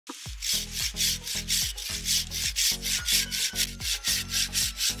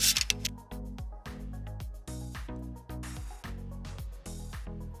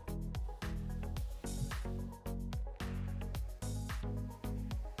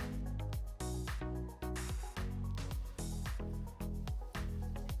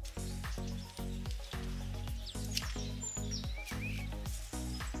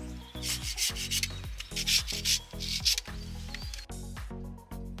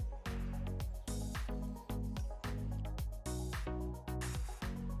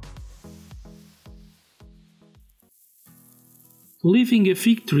Leaving a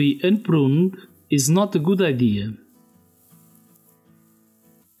fig tree unpruned is not a good idea.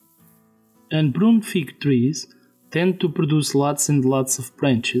 Unpruned fig trees tend to produce lots and lots of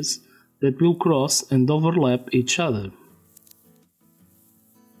branches that will cross and overlap each other.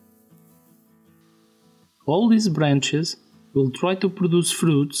 All these branches will try to produce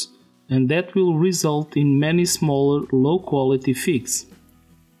fruits, and that will result in many smaller, low-quality figs.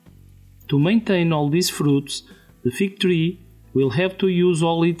 To maintain all these fruits, the fig tree will have to use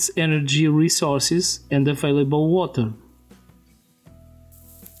all its energy resources and available water.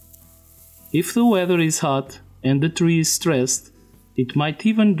 If the weather is hot and the tree is stressed, it might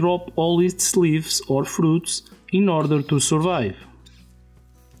even drop all its leaves or fruits in order to survive.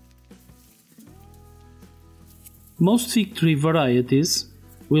 Most fig tree varieties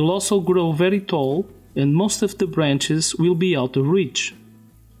will also grow very tall, and most of the branches will be out of reach.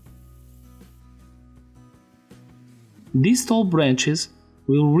 These tall branches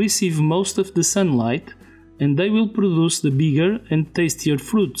will receive most of the sunlight, and they will produce the bigger and tastier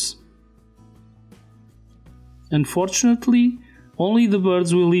fruits. Unfortunately, only the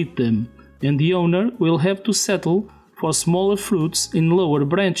birds will eat them, and the owner will have to settle for smaller fruits in lower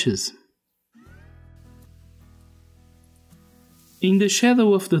branches. In the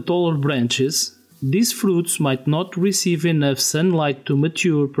shadow of the taller branches, these fruits might not receive enough sunlight to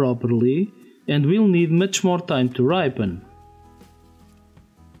mature properly and will need much more time to ripen.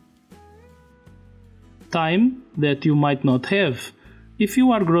 Time that you might not have if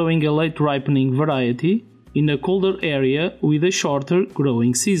you are growing a late ripening variety in a colder area with a shorter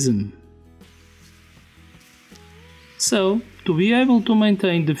growing season. So, to be able to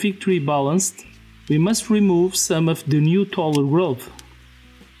maintain the fig tree balanced, we must remove some of the new taller growth.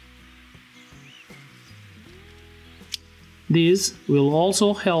 This will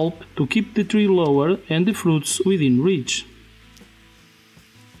also help to keep the tree lower and the fruits within reach.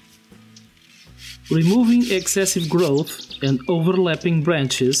 Removing excessive growth and overlapping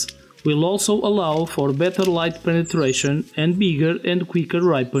branches will also allow for better light penetration and bigger and quicker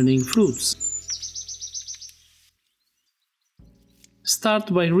ripening fruits.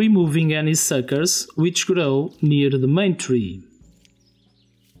 Start by removing any suckers which grow near the main tree.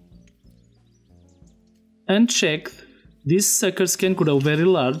 Unchecked, these suckers can grow very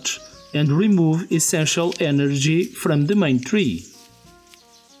large and remove essential energy from the main tree.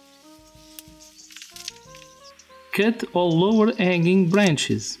 Cut all lower hanging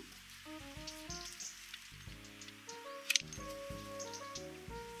branches.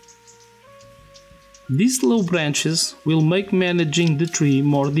 These low branches will make managing the tree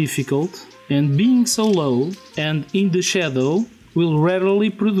more difficult, and being so low and in the shadow will rarely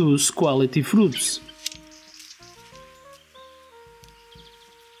produce quality fruits.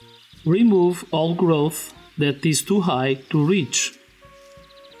 Remove all growth that is too high to reach.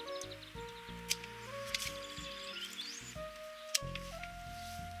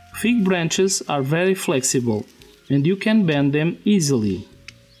 Fig branches are very flexible, and you can bend them easily.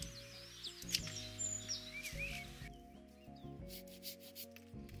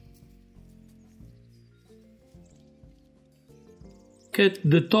 Cut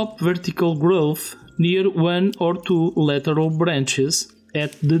the top vertical growth near one or two lateral branches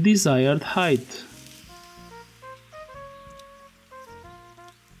at the desired height.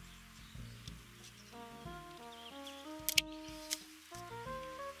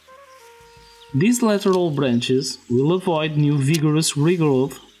 These lateral branches will avoid new vigorous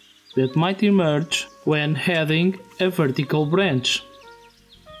regrowth that might emerge when adding a vertical branch.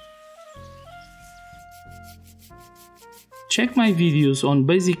 Check my videos on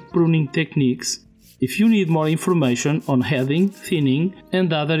basic pruning techniques if you need more information on heading, thinning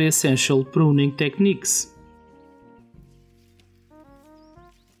and other essential pruning techniques.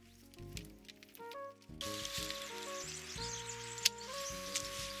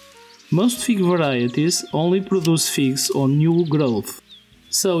 Most fig varieties only produce figs on new growth,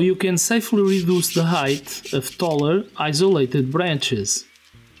 so you can safely reduce the height of taller, isolated branches.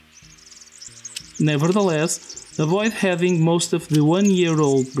 Nevertheless, avoid having most of the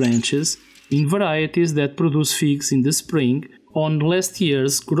one-year-old branches in varieties that produce figs in the spring on last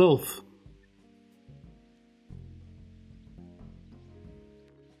year's growth.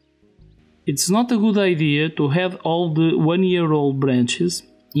 It's not a good idea to have all the one-year-old branches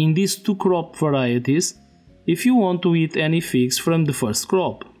in these two crop varieties if you want to eat any figs from the first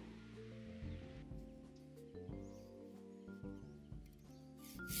crop.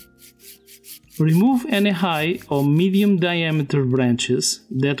 Remove any high or medium diameter branches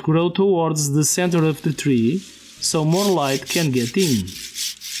that grow towards the center of the tree so more light can get in.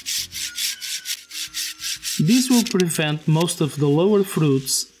 This will prevent most of the lower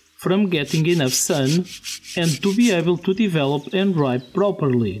fruits from getting enough sun and to be able to develop and ripe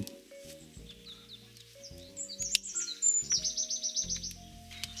properly.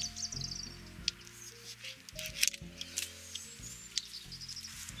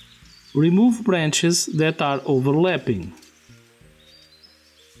 Remove branches that are overlapping.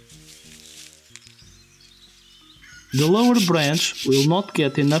 The lower branch will not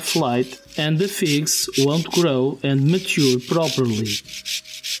get enough light and the figs won't grow and mature properly.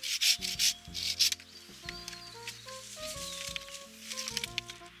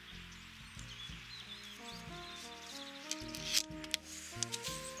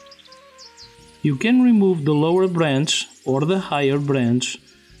 You can remove the lower branch or the higher branch,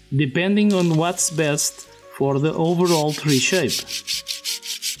 depending on what's best for the overall tree shape.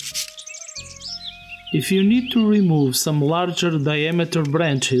 If you need to remove some larger diameter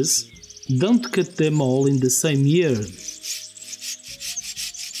branches, don't cut them all in the same year.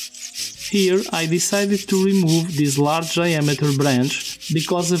 Here I decided to remove this large diameter branch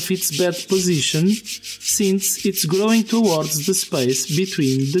because of its bad position, since it's growing towards the space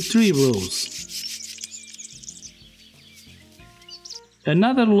between the tree rows.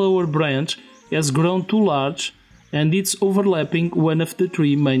 Another lower branch has grown too large and it's overlapping one of the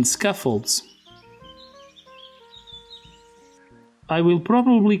three main scaffolds. I will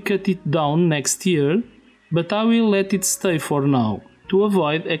probably cut it down next year, but I will let it stay for now, to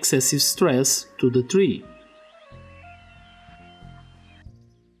avoid excessive stress to the tree.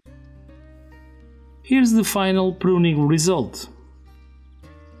 Here's the final pruning result.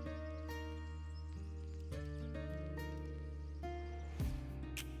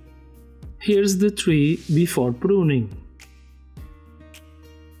 Here's the tree before pruning.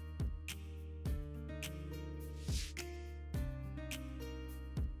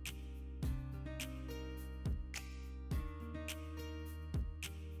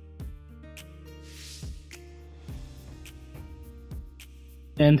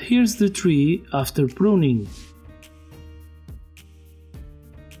 And here's the tree after pruning.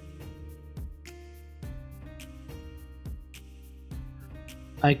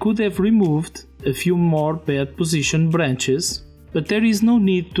 I could have removed a few more bad position branches, but there is no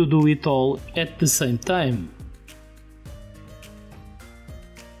need to do it all at the same time.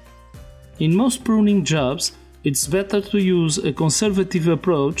 In most pruning jobs, it's better to use a conservative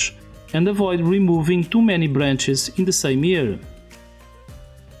approach and avoid removing too many branches in the same year.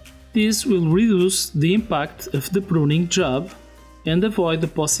 This will reduce the impact of the pruning job and avoid the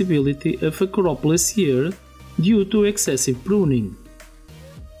possibility of a cropless year due to excessive pruning.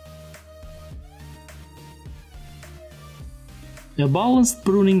 A balanced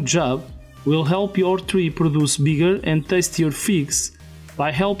pruning job will help your tree produce bigger and tastier figs by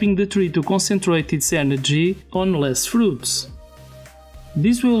helping the tree to concentrate its energy on less fruits.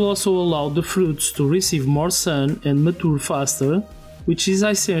 This will also allow the fruits to receive more sun and mature faster, which is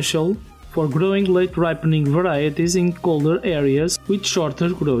essential for growing late ripening varieties in colder areas with shorter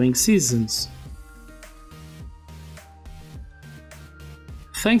growing seasons.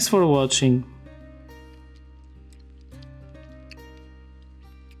 Thanks for watching.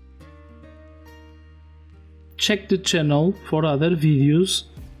 Check the channel for other videos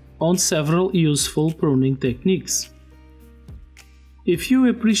on several useful pruning techniques. If you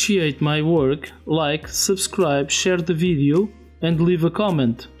appreciate my work, like, subscribe, share the video and leave a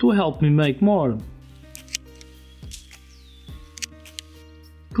comment to help me make more.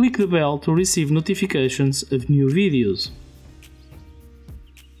 Click the bell to receive notifications of new videos.